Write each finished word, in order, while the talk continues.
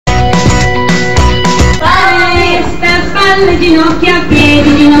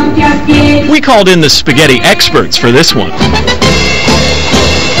We called in the spaghetti experts for this one.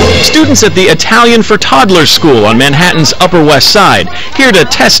 Students at the Italian for Toddlers School on Manhattan's Upper West Side, here to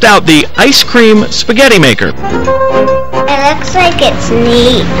test out the ice cream spaghetti maker. It looks like it's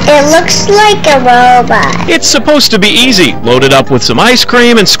neat. It looks like a robot. It's supposed to be easy. Load it up with some ice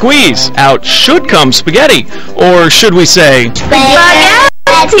cream and squeeze. Out should come spaghetti. Or should we say... Spaghetti!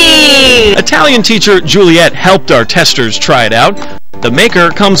 Italian teacher Juliet helped our testers try it out. The maker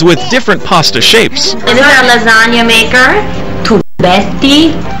comes with different pasta shapes. This is our lasagna maker.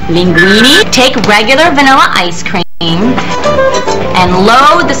 Tubetti, linguini. Take regular vanilla ice cream and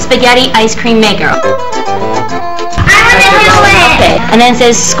load the spaghetti ice cream maker. Okay. And then it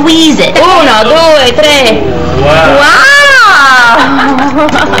says squeeze it. 1, 2, 3. Wow!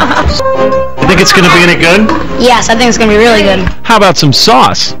 You think it's going to be any good? Yes, I think it's going to be really good. How about some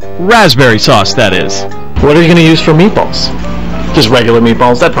sauce? Raspberry sauce, that is. What are you going to use for meatballs? Just regular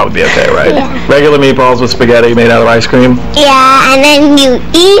meatballs? That'd probably be okay, right? Yeah. Regular meatballs with spaghetti made out of ice cream? Yeah, and then you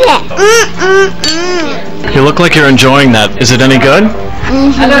eat it. You look like you're enjoying that. Is it any good?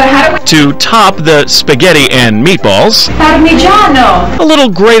 To top the spaghetti and meatballs, Parmigiano. a little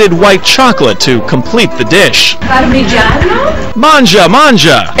grated white chocolate to complete the dish. Parmigiano? Manja,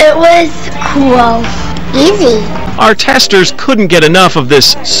 manja! It was cool. Easy. Our testers couldn't get enough of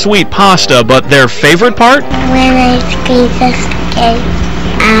this sweet pasta, but their favorite part? When I squeeze the spaghetti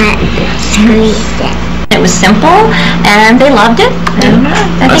and squeeze it. It was simple, and they loved it. And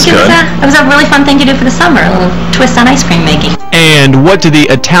I think it was a really fun thing to do for the summer, a little twist on ice cream making. And what did the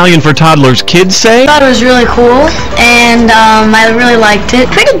Italian for Toddlers kids say? I thought it was really cool, and I really liked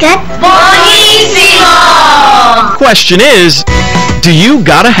it. Pretty good. Buonissimo! Question is, do you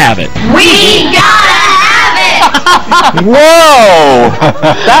gotta have it? We gotta have it! Whoa!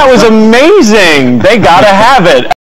 That was amazing! They gotta have it.